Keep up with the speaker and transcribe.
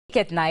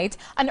At night,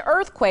 an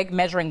earthquake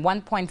measuring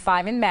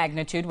 1.5 in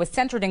magnitude was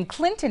centered in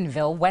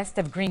Clintonville, west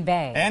of Green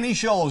Bay. Annie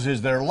Scholz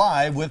is there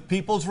live with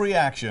people's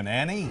reaction.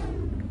 Annie?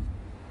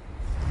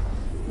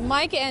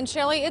 Mike and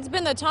Shelley, it's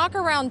been the talk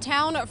around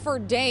town for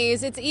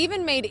days. It's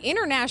even made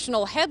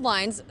international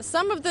headlines.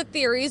 Some of the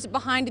theories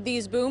behind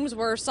these booms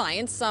were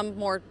science, some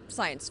more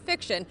science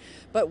fiction.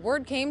 But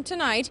word came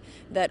tonight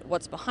that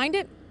what's behind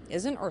it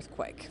is an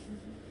earthquake.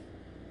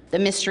 The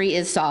mystery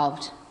is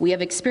solved. We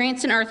have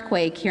experienced an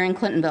earthquake here in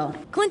Clintonville.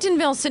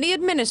 Clintonville City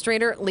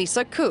Administrator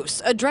Lisa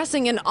Coos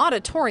addressing an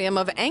auditorium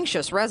of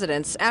anxious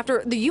residents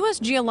after the U.S.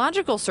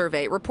 Geological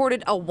Survey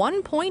reported a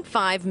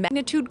 1.5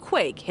 magnitude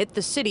quake hit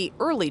the city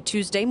early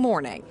Tuesday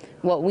morning.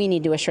 What we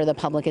need to assure the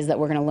public is that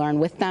we're going to learn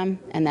with them,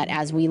 and that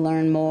as we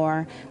learn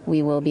more,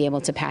 we will be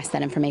able to pass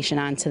that information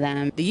on to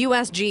them. The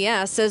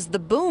USGS says the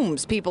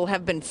booms people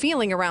have been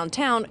feeling around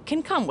town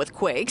can come with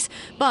quakes,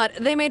 but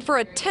they made for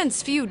a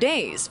tense few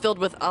days filled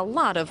with a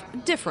lot of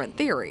different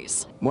theories.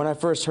 When I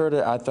first heard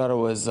it, I thought it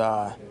was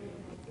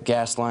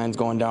gas lines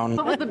going down.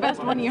 What was the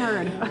best one you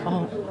heard?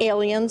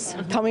 Aliens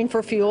coming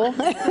for fuel.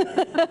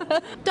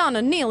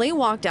 Donna Neely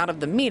walked out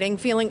of the meeting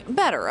feeling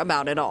better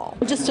about it all.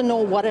 Just to know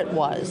what it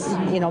was,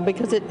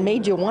 because it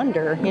made you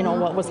wonder,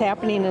 what was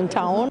happening in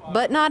town.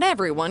 But not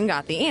everyone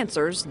got the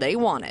answers they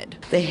wanted.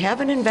 They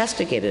haven't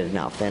investigated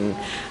enough, and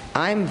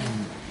I'm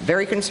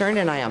very concerned,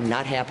 and I am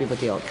not happy with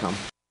the outcome.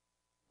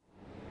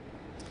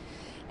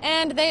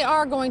 And they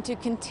are going to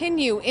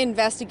continue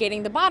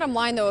investigating. The bottom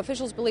line, though,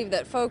 officials believe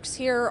that folks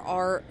here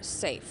are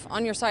safe.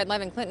 On your side,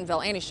 live in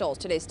Clintonville, Annie Scholz,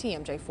 today's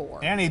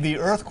TMJ4. Annie, the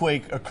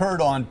earthquake occurred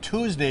on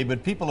Tuesday,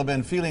 but people have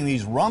been feeling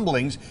these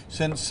rumblings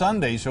since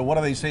Sunday. So what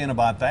are they saying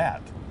about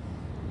that?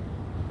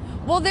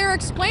 Well, they're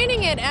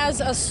explaining it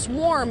as a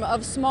swarm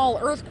of small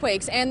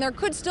earthquakes, and there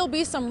could still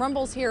be some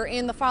rumbles here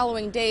in the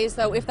following days,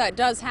 though if that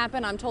does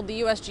happen, I'm told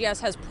the USGS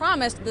has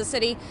promised the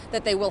city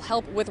that they will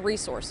help with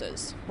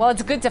resources. Well,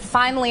 it's good to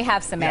finally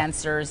have some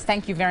answers.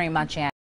 Thank you very much, Anne.